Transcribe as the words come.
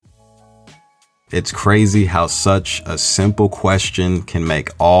It's crazy how such a simple question can make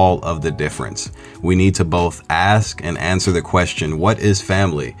all of the difference. We need to both ask and answer the question, what is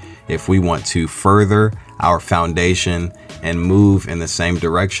family, if we want to further our foundation and move in the same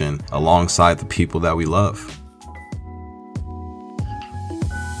direction alongside the people that we love.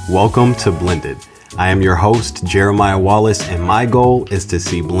 Welcome to Blended. I am your host, Jeremiah Wallace, and my goal is to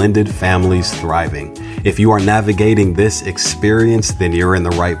see blended families thriving. If you are navigating this experience, then you're in the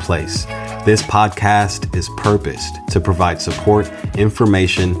right place. This podcast is purposed to provide support,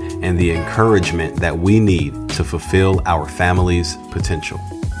 information, and the encouragement that we need to fulfill our family's potential.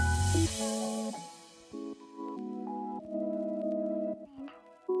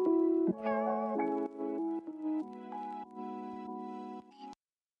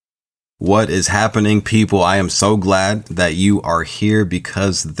 What is happening, people? I am so glad that you are here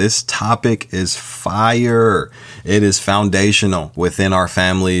because this topic is fire. It is foundational within our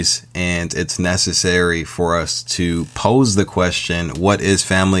families, and it's necessary for us to pose the question, what is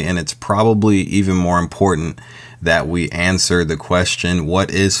family? And it's probably even more important that we answer the question,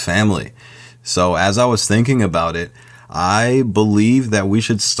 what is family? So as I was thinking about it, I believe that we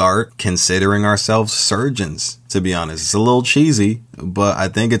should start considering ourselves surgeons, to be honest. It's a little cheesy, but I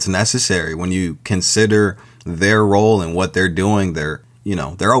think it's necessary. When you consider their role and what they're doing, they're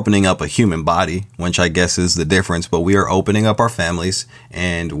opening up a human body, which I guess is the difference, but we are opening up our families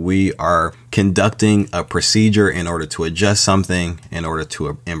and we are conducting a procedure in order to adjust something, in order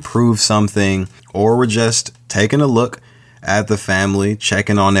to improve something, or we're just taking a look at the family,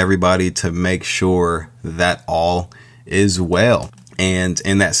 checking on everybody to make sure that all is well. And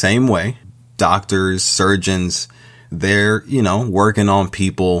in that same way, doctors, surgeons, they're, working on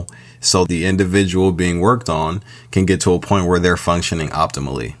people so the individual being worked on can get to a point where they're functioning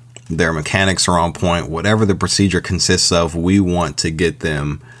optimally. Their mechanics are on point. Whatever the procedure consists of, we want to get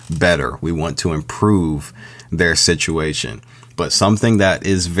them better. We want to improve their situation. But something that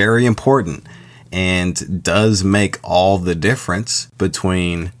is very important and does make all the difference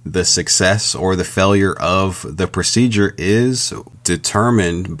between the success or the failure of the procedure is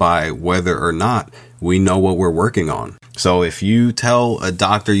determined by whether or not we know what we're working on. So if you tell a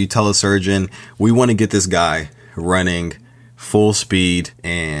doctor, you tell a surgeon, we want to get this guy running full speed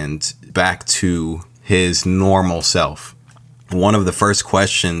and back to his normal self, one of the first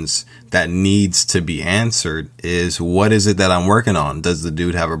questions that needs to be answered is, what is it that I'm working on? Does the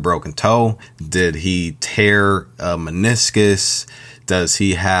dude have a broken toe? Did he tear a meniscus? Does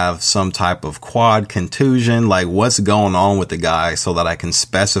he have some type of quad contusion? Like, what's going on with the guy so that I can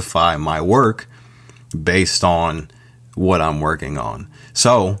specify my work based on what I'm working on?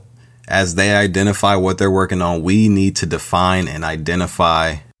 So as they identify what they're working on, we need to define and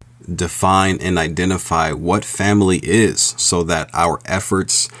identify what family is so that our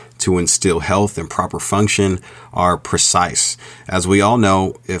efforts to instill health and proper function are precise. As we all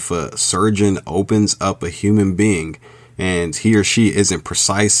know, if a surgeon opens up a human being and he or she isn't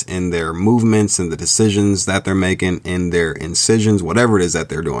precise in their movements and the decisions that they're making in their incisions, whatever it is that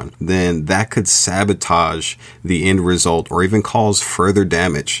they're doing, then that could sabotage the end result or even cause further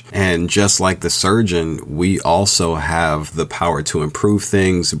damage. And just like the surgeon, we also have the power to improve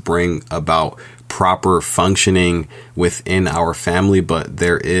things, bring about proper functioning within our family, but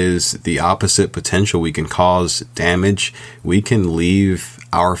there is the opposite potential. We can cause damage. We can leave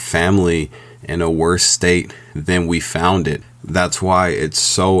our family in a worse state than we found it. That's why it's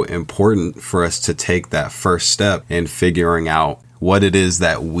so important for us to take that first step in figuring out what it is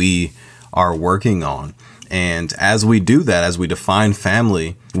that we are working on. And as we do that, as we define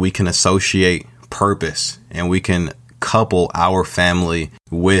family, we can associate purpose and we can couple our family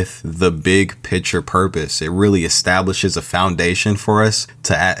with the big picture purpose. It really establishes a foundation for us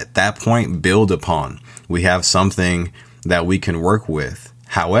to, at that point, build upon. We have something that we can work with.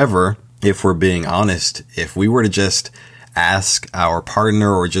 However, if we're being honest, if we were to just ask our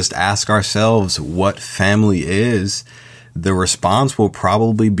partner or just ask ourselves what family is, the response will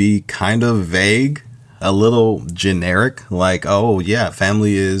probably be kind of vague, a little generic, like, oh yeah,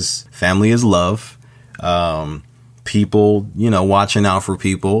 family is love. People, watching out for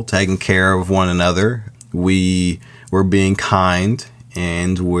people, taking care of one another. We're being kind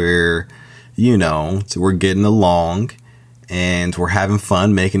and we're getting along and we're having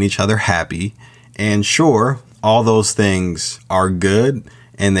fun, making each other happy. And sure, all those things are good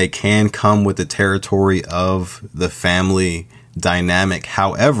and they can come with the territory of the family dynamic.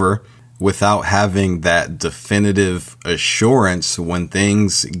 However, without having that definitive assurance when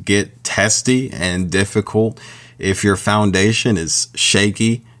things get testy and difficult, if your foundation is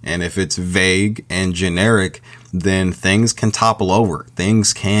shaky and if it's vague and generic, then things can topple over.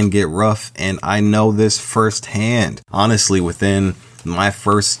 Things can get rough. And I know this firsthand. Honestly, within my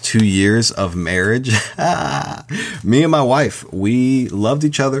first 2 years of marriage, me and my wife, we loved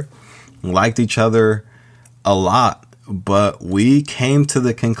each other, liked each other a lot. But we came to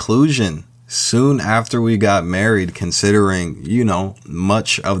the conclusion soon after we got married, considering,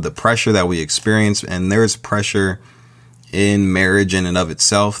 much of the pressure that we experienced, and there's pressure in marriage in and of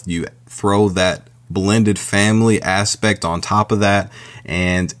itself. You throw that blended family aspect on top of that,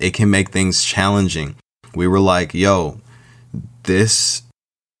 and it can make things challenging. We were like, this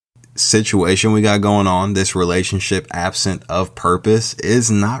situation we got going on, this relationship absent of purpose, is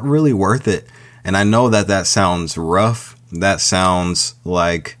not really worth it. And I know that sounds rough. That sounds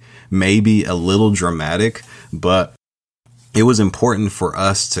like maybe a little dramatic, but it was important for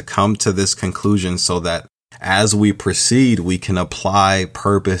us to come to this conclusion so that as we proceed, we can apply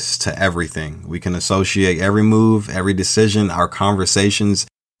purpose to everything. We can associate every move, every decision, our conversations,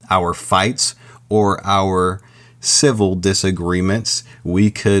 our fights, or our civil disagreements. We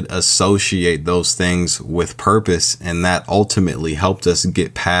could associate those things with purpose, and that ultimately helped us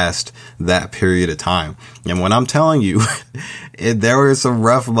get past that period of time. And when I'm telling you, there were some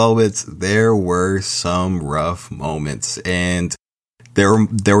rough moments. There were some rough moments, and there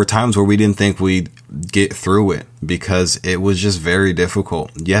were times where we didn't think we'd get through it because it was just very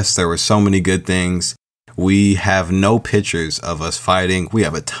difficult. Yes, there were so many good things. We have no pictures of us fighting. We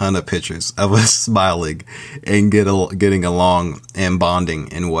have a ton of pictures of us smiling and getting along and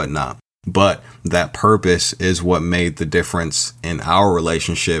bonding and whatnot. But that purpose is what made the difference in our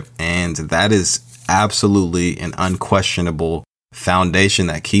relationship. And that is absolutely an unquestionable foundation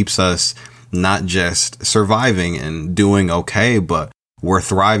that keeps us not just surviving and doing okay, but we're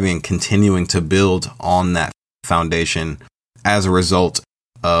thriving, continuing to build on that foundation as a result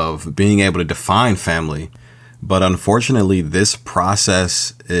of being able to define family. But unfortunately, this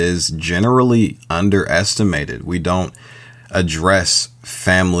process is generally underestimated. We don't address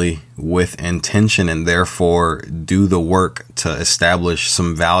family with intention and therefore do the work to establish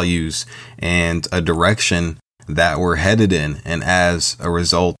some values and a direction that we're headed in. And as a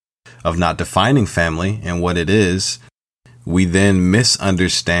result of not defining family and what it is, we then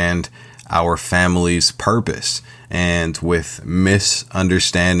misunderstand our family's purpose. And with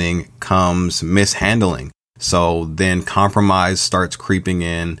misunderstanding comes mishandling. So then compromise starts creeping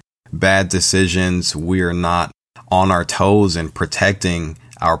in, bad decisions. We are not on our toes and protecting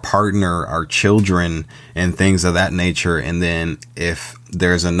our partner, our children, and things of that nature. And then if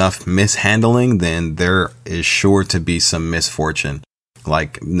there's enough mishandling, then there is sure to be some misfortune.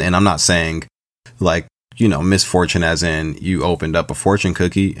 And I'm not saying misfortune as in you opened up a fortune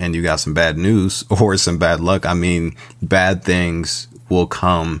cookie and you got some bad news or some bad luck. I mean, bad things will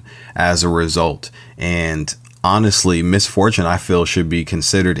come as a result. And honestly, misfortune, I feel, should be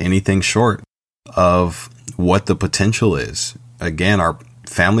considered anything short of what the potential is. Again, our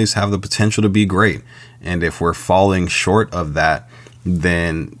families have the potential to be great. And if we're falling short of that,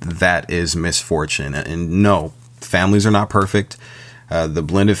 then that is misfortune. And no, families are not perfect. The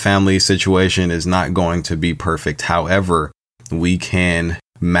blended family situation is not going to be perfect. However, we can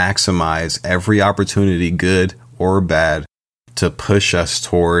maximize every opportunity, good or bad, to push us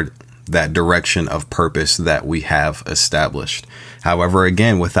toward that direction of purpose that we have established. However,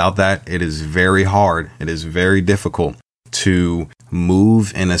 again, without that, it is very hard. It is very difficult to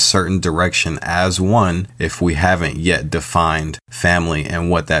move in a certain direction as one if we haven't yet defined family and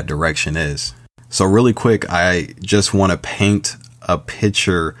what that direction is. So really quick, I just want to paint a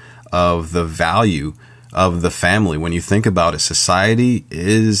picture of the value of the family. When you think about it, society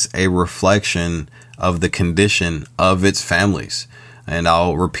is a reflection of the condition of its families. And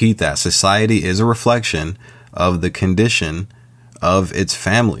I'll repeat that. Society is a reflection of the condition of its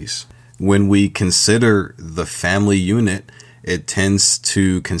families. When we consider the family unit, it tends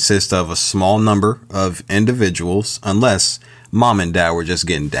to consist of a small number of individuals, unless mom and dad were just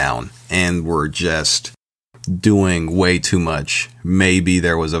getting down and were just doing way too much. Maybe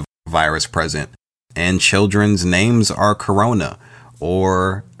there was a virus present and children's names are Corona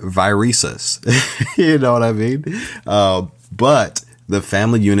or Viruses. You know what I mean? But the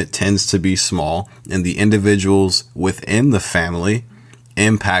family unit tends to be small, and the individuals within the family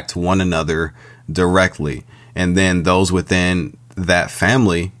impact one another directly. And then those within that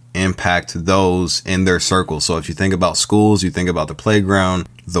family impact those in their circle. So if you think about schools, you think about the playground,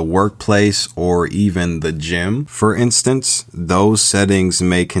 the workplace, or even the gym, for instance, those settings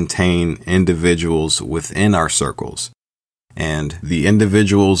may contain individuals within our circles. And the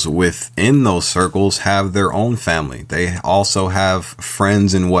individuals within those circles have their own family. They also have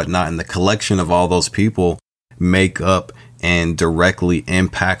friends and whatnot. And the collection of all those people make up and directly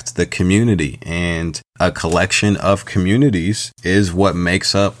impact the community. And a collection of communities is what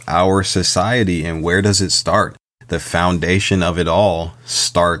makes up our society. And where does it start? The foundation of it all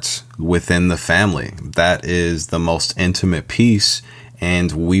starts within the family. That is the most intimate piece,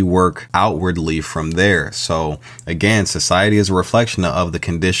 and we work outwardly from there. So again, society is a reflection of the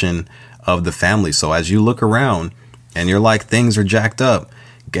condition of the family. So as you look around and you're like, things are jacked up,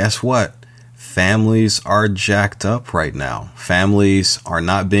 guess what? Families are jacked up right now. Families are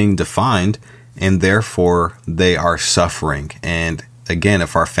not being defined, and therefore they are suffering. And again,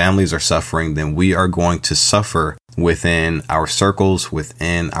 if our families are suffering, then we are going to suffer within our circles,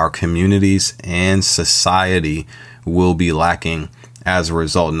 within our communities, and society will be lacking as a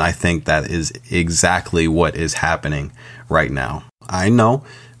result. And I think that is exactly what is happening right now. I know,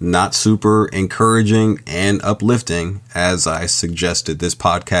 not super encouraging and uplifting as I suggested this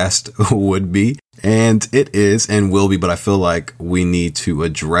podcast would be. And it is and will be, but I feel like we need to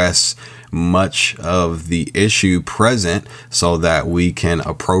address much of the issue present so that we can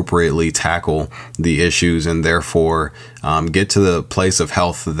appropriately tackle the issues and therefore get to the place of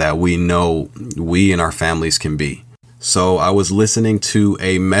health that we know we and our families can be. So I was listening to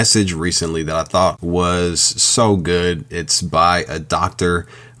a message recently that I thought was so good. It's by a Dr.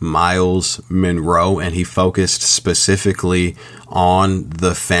 Myles Munroe, and he focused specifically on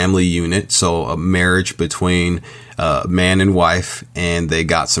the family unit. So a marriage between man and wife, and they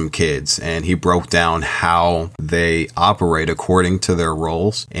got some kids, and he broke down how they operate according to their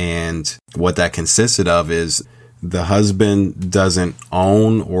roles. And what that consisted of is the husband doesn't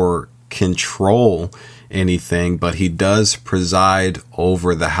own or control anything, but he does preside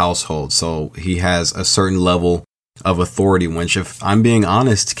over the household. So he has a certain level of authority, which, if I'm being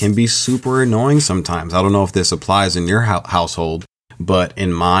honest, can be super annoying sometimes. I don't know if this applies in your household, but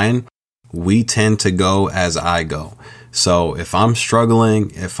in mine, we tend to go as I go. So if I'm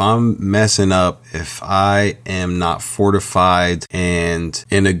struggling, if I'm messing up, if I am not fortified and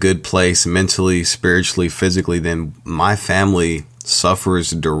in a good place mentally, spiritually, physically, then my family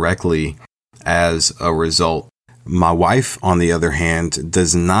suffers directly as a result. My wife, on the other hand,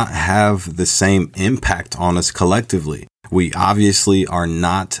 does not have the same impact on us collectively. We obviously are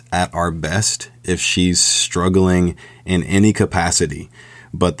not at our best if she's struggling in any capacity,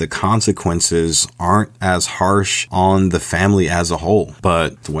 but the consequences aren't as harsh on the family as a whole.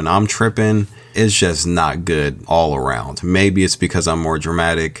 But when I'm tripping, it's just not good all around. Maybe it's because I'm more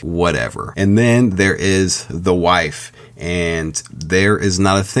dramatic, whatever. And then there is the wife. And there is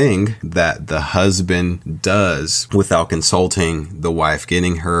not a thing that the husband does without consulting the wife,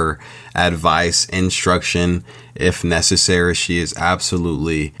 getting her advice, instruction, if necessary. She is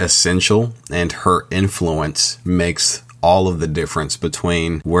absolutely essential, and her influence makes all of the difference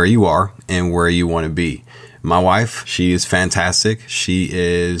between where you are and where you want to be. My wife, she is fantastic. She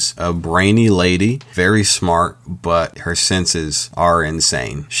is a brainy lady, very smart, but her senses are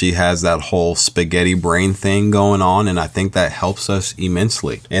insane. She has that whole spaghetti brain thing going on, and I think that helps us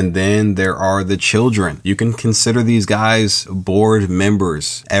immensely. And then there are the children. You can consider these guys board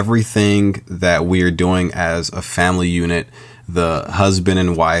members. Everything that we are doing as a family unit, the husband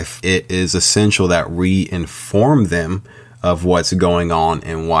and wife, it is essential that we inform them of what's going on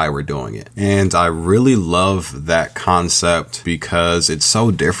and why we're doing it. And I really love that concept because it's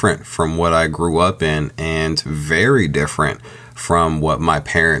so different from what I grew up in and very different from what my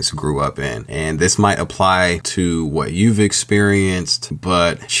parents grew up in. And this might apply to what you've experienced,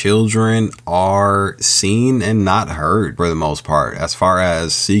 but children are seen and not heard for the most part, as far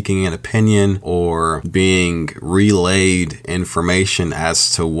as seeking an opinion or being relayed information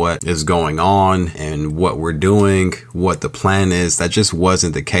as to what is going on and what we're doing, what the plan is. That just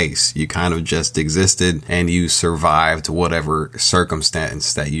wasn't the case. You kind of just existed and you survived whatever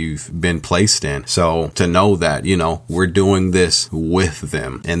circumstance that you've been placed in. So to know that, we're doing this with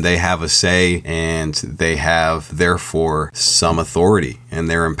them and they have a say and they have therefore some authority and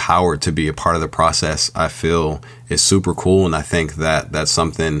they're empowered to be a part of the process, I feel is super cool. And I think that that's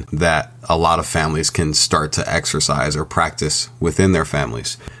something that a lot of families can start to exercise or practice within their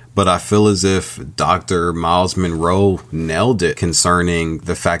families. But I feel as if Dr. Myles Munroe nailed it concerning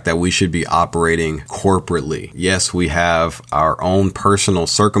the fact that we should be operating corporately. Yes, we have our own personal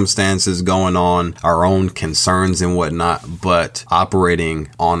circumstances going on, our own concerns and whatnot, but operating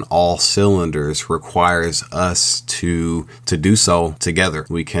on all cylinders requires us to do so together.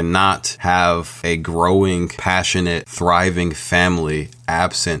 We cannot have a growing, passionate, thriving family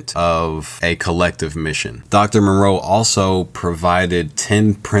absent of a collective mission. Dr. Munroe also provided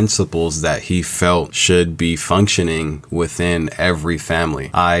 10 principles that he felt should be functioning within every family.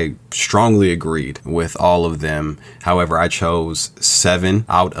 I strongly agreed with all of them. However, I chose 7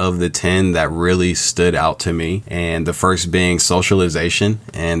 out of the 10 that really stood out to me. And the first being socialization,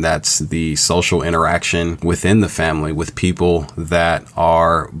 and that's the social interaction within the family with people that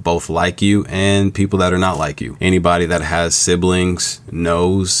are both like you and people that are not like you. Anybody that has siblings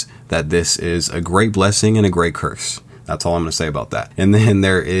knows that this is a great blessing and a great curse. That's all I'm going to say about that. And then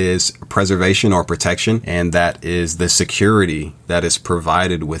there is preservation or protection, and that is the security that is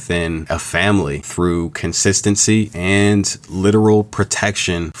provided within a family through consistency and literal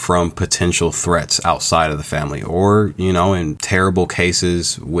protection from potential threats outside of the family or, in terrible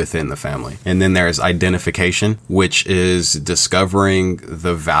cases within the family. And then there's identification, which is discovering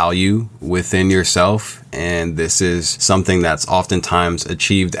the value within yourself. And this is something that's oftentimes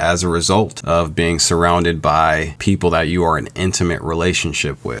achieved as a result of being surrounded by people that you are in intimate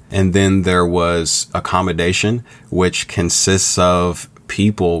relationship with. And then there was accommodation, which consists of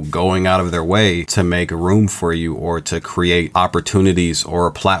people going out of their way to make room for you or to create opportunities or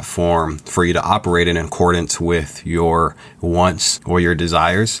a platform for you to operate in accordance with your wants or your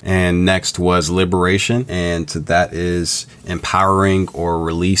desires. And next was liberation, and that is empowering or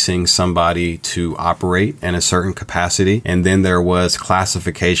releasing somebody to operate in a certain capacity. And then there was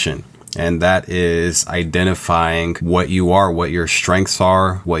classification, and that is identifying what you are, what your strengths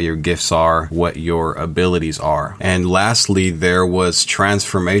are, what your gifts are, what your abilities are. And lastly, there was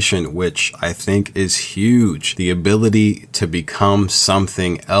transformation, which I think is huge. The ability to become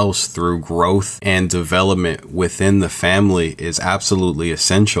something else through growth and development within the family is absolutely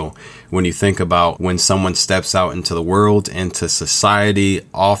essential. When you think about when someone steps out into the world, into society,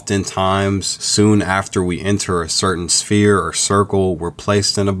 oftentimes soon after we enter a certain sphere or circle, we're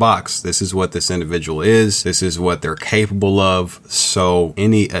placed in a box. This is what this individual is. This is what they're capable of. So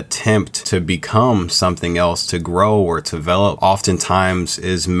any attempt to become something else, to grow or to develop, oftentimes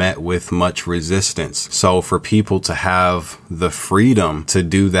is met with much resistance. So for people to have the freedom to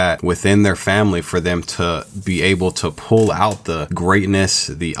do that within their family, for them to be able to pull out the greatness,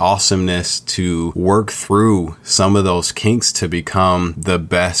 the awesomeness, to work through some of those kinks to become the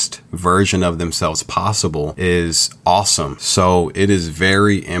best version of themselves possible is awesome. So it is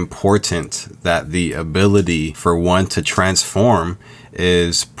very important that the ability for one to transform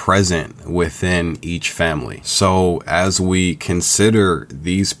is present within each family. So as we consider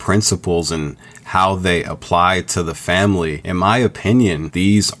these principles and how they apply to the family, in my opinion,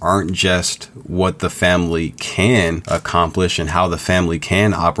 these aren't just what the family can accomplish and how the family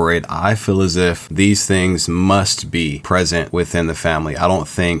can operate. I feel as if these things must be present within the family. I don't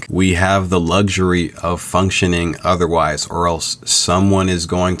think we have the luxury of functioning otherwise, or else someone is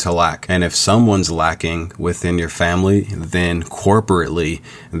going to lack. And if someone's lacking within your family, then corporately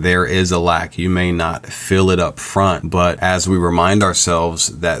there is a lack. You may not feel it up front, but as we remind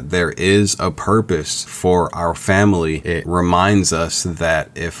ourselves that there is a purpose for our family, it reminds us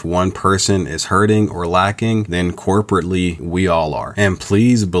that if one person is hurting or lacking, then corporately we all are. And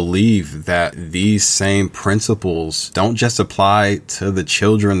please believe that these same principles don't just apply to the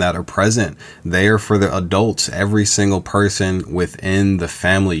children that are present. They are for the adults, every single person within the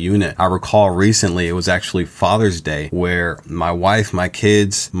family unit. I recall recently, it was actually Father's Day, where my wife, my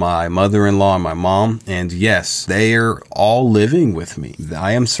kids, my mother-in-law, and my mom, and yes, they are all living with me.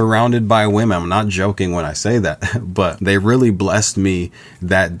 I am surrounded by women. I'm not joking when I say that, but they really blessed me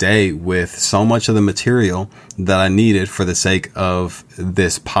that day with so much of the material that I needed for the sake of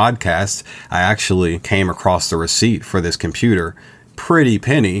this podcast. I actually came across the receipt for this computer, pretty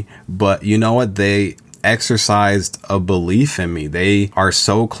penny, but you know what? They exercised a belief in me. They are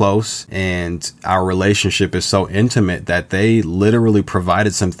so close and our relationship is so intimate that they literally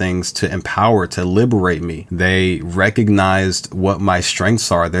provided some things to empower, to liberate me. They recognized what my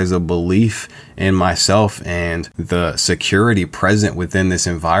strengths are. There's a belief in myself, and the security present within this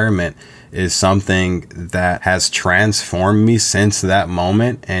environment is something that has transformed me since that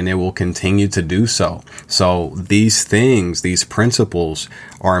moment, and it will continue to do so. So these things, these principles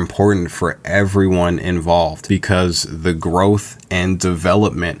are important for everyone involved, because the growth and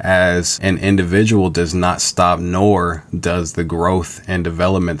development as an individual does not stop, nor does the growth and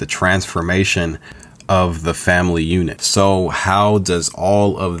development, the transformation of the family unit. So how does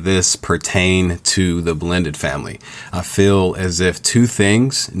all of this pertain to the blended family? I feel as if two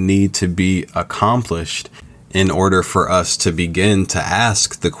things need to be accomplished in order for us to begin to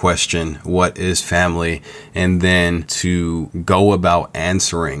ask the question, what is family? And then to go about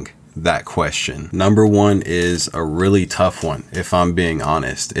answering that question. Number one is a really tough one, if I'm being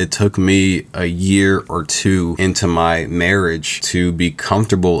honest. It took me a year or two into my marriage to be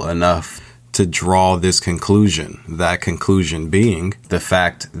comfortable enough to draw this conclusion. That conclusion being the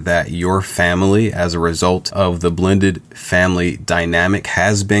fact that your family, as a result of the blended family dynamic,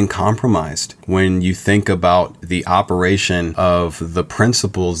 has been compromised. When you think about the operation of the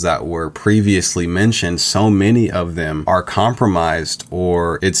principles that were previously mentioned, so many of them are compromised,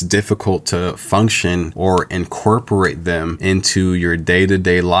 or it's difficult to function or incorporate them into your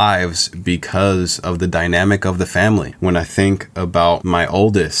day-to-day lives because of the dynamic of the family. When I think about my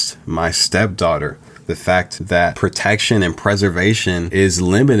oldest, my stepdaughter, the fact that protection and preservation is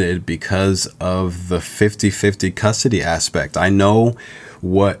limited because of the 50-50 custody aspect. I know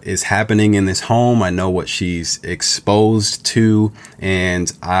what is happening in this home. I know what she's exposed to,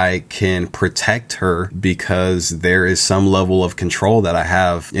 and I can protect her because there is some level of control that I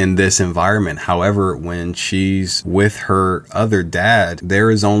have in this environment. However, when she's with her other dad,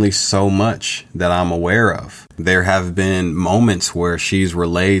 there is only so much that I'm aware of. There have been moments where she's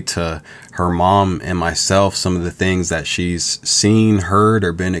relayed to her mom and myself some of the things that she's seen, heard,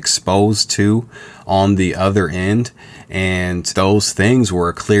 or been exposed to on the other end. And those things were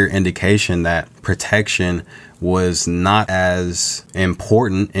a clear indication that protection was not as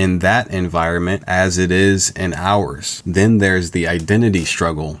important in that environment as it is in ours. Then there's the identity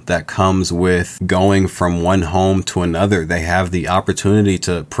struggle that comes with going from one home to another. They have the opportunity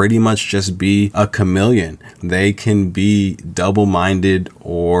to pretty much just be a chameleon. They can be double-minded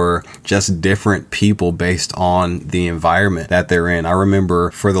or just different people based on the environment that they're in. I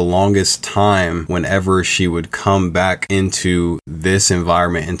remember for the longest time, whenever she would come back into this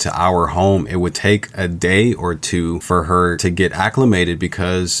environment, into our home, it would take a day or two for her to get acclimated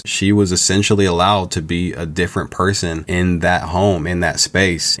because she was essentially allowed to be a different person in that home, in that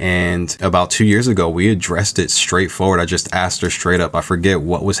space. And about 2 years ago, we addressed it straightforward. I just asked her straight up. I forget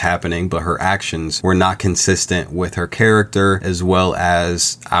what was happening, but her actions were not consistent with her character as well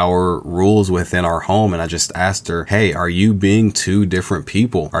as our rules within our home. And I just asked her, hey, are you being two different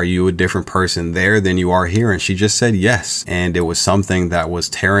people? Are you a different person there than you are here? And she just said yes. And it was something that was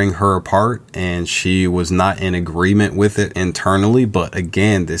tearing her apart, and she was not in agreement with it internally. But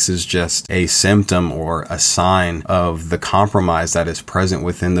again, this is just a symptom or a sign of the compromise that is present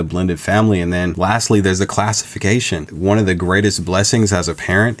within the blended family. And then lastly, there's the classification. One of the greatest blessings as a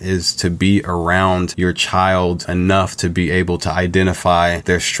parent is to be around your child enough to be able to identify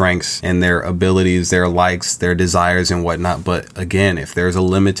their strengths and their abilities, their likes, their desires and whatnot. But again, if there's a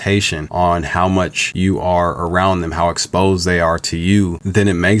limitation on how much you are around them, how exposed they are to you, then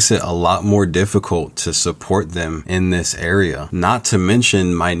it makes it a lot more difficult to support them in this area. Not to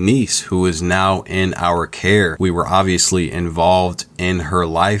mention my niece, who is now in our care. We were obviously involved in her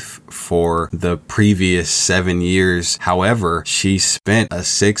life for the previous 7 years. However, she spent a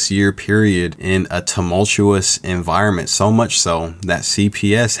 6-year period in a tumultuous environment, so much so that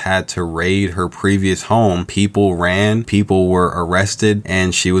CPS had to raid her previous home. People ran, people were arrested,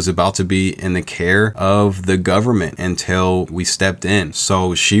 and she was about to be in the care of the government until we stepped in.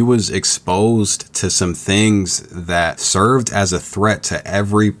 So she was exposed to some things that served as a threat to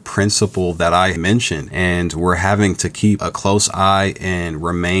every principle that I mentioned, and we're having to keep a close eye and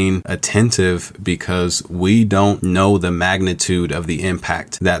remain attentive because we don't know the magnitude of the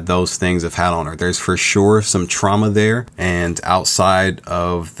impact that those things have had on her. There's for sure some trauma there, and outside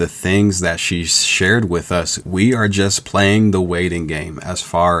of the things that she shared with us, we are just playing the waiting game as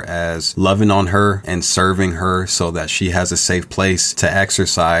far as loving on her and serving her so that she has a safe place to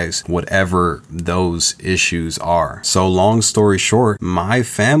exercise whatever those issues are. So long story short, my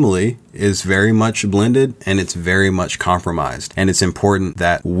family is very much blended and it's very much compromised. And it's important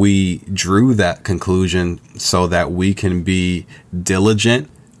that we drew that conclusion so that we can be diligent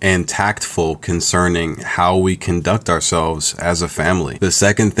and tactful concerning how we conduct ourselves as a family. The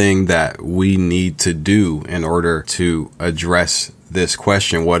second thing that we need to do in order to address this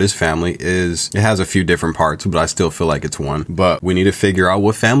question, what is family, is it has a few different parts, but I still feel like it's one. But we need to figure out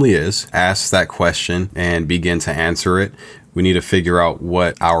what family is, ask that question and begin to answer it. We need to figure out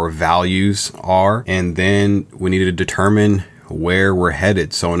what our values are, and then we need to determine where we're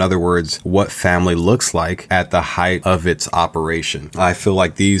headed. So in other words, what family looks like at the height of its operation. I feel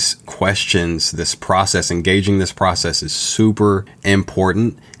like these questions, this process, engaging this process is super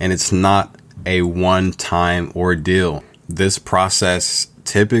important, and it's not a one-time ordeal. This process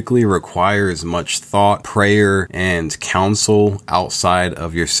typically requires much thought, prayer, and counsel outside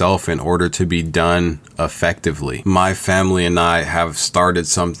of yourself in order to be done effectively. My family and I have started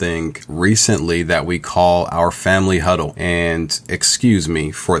something recently that we call our family huddle. And excuse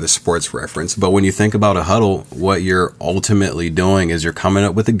me for the sports reference, but when you think about a huddle, what you're ultimately doing is you're coming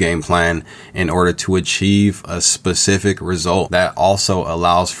up with a game plan in order to achieve a specific result. That also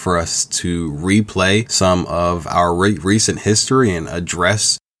allows for us to replay some of our recent history and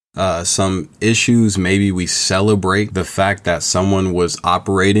address some issues. Maybe we celebrate the fact that someone was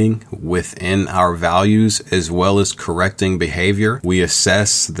operating within our values as well as correcting behavior. We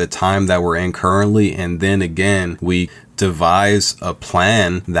assess the time that we're in currently, and then again, we devise a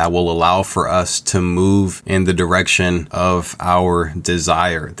plan that will allow for us to move in the direction of our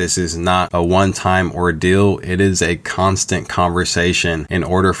desire. This is not a one-time ordeal. It is a constant conversation in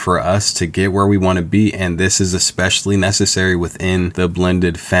order for us to get where we want to be. And this is especially necessary within the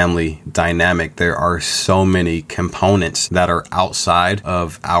blended family dynamic. There are so many components that are outside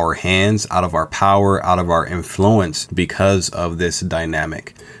of our hands, out of our power, out of our influence because of this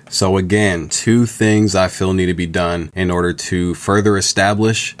dynamic. So again, 2 things I feel need to be done in order to further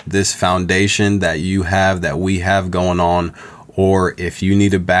establish this foundation that we have going on, or if you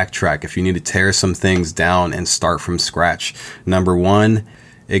need to backtrack, if you need to tear some things down and start from scratch. Number 1,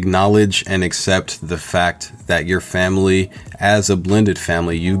 acknowledge and accept the fact that your family, as a blended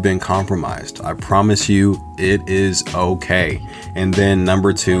family, you've been compromised. I promise you it is okay. And then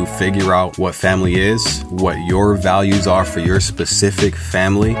number 2, figure out what family is, what your values are for your specific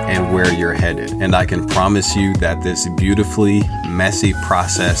family, and where you're headed. And I can promise you that this beautifully messy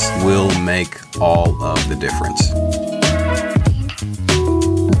process will make all of the difference.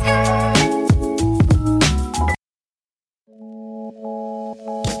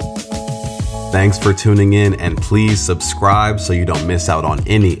 Thanks for tuning in, and please subscribe so you don't miss out on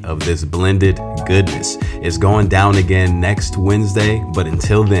any of this blended goodness. It's going down again next Wednesday, but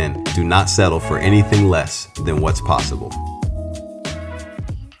until then, do not settle for anything less than what's possible.